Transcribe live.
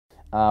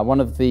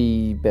One of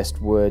the best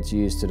words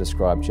used to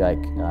describe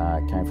Jake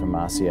came from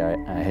Marcia,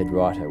 our head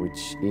writer,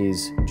 which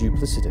is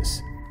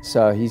duplicitous.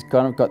 So he's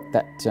kind of got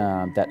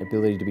that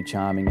ability to be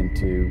charming and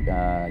to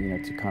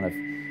to kind of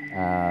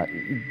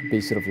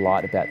be sort of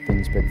light about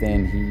things, but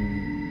then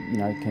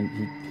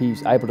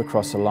he's able to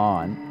cross a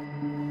line.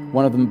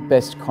 One of the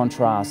best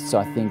contrasts,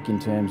 I think, in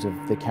terms of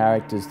the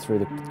characters through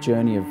the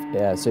journey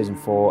of season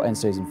 4 and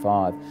season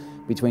 5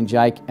 between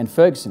Jake and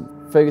Ferguson.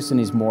 Ferguson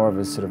is more of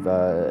a sort of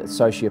a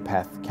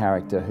sociopath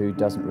character who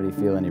doesn't really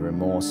feel any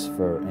remorse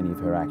for any of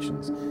her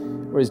actions.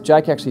 Whereas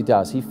Jake actually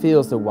does. He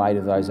feels the weight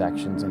of those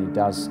actions and he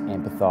does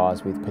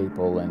empathise with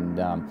people and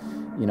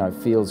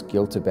feels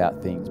guilt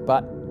about things,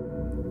 but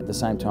at the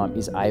same time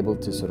is able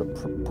to sort of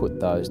put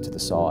those to the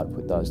side,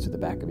 put those to the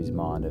back of his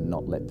mind and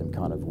not let them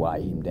kind of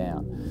weigh him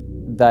down.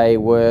 They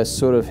were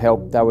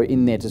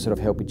in there to sort of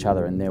help each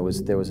other, and there was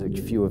a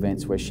few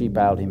events where she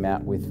bailed him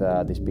out with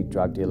this big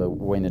drug dealer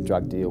when a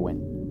drug deal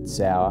went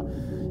sour,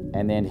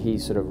 and then he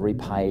sort of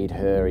repaid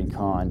her in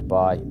kind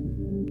by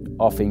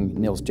offing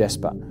Nils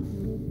Jesper.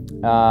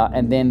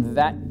 And then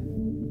that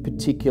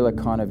particular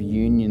kind of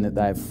union that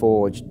they've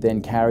forged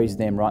then carries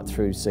them right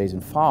through season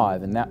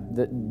 5, and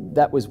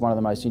that was one of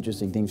the most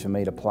interesting things for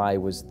me to play,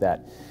 was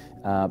that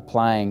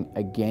playing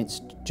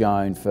against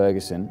Joan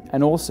Ferguson,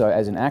 and also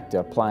as an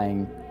actor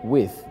playing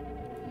with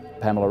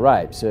Pamela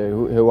Rapes,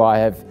 who I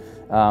have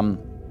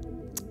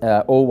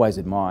always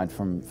admired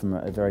from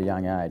a very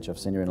young age. I've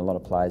seen her in a lot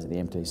of plays at the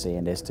MTC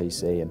and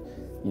STC,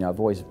 and I've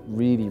always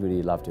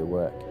really loved her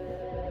work.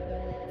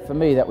 For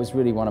me, that was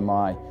really one of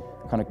my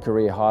kind of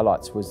career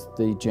highlights, was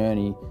the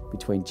journey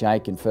between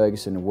Jake and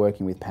Ferguson and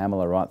working with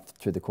Pamela right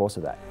through the course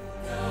of that.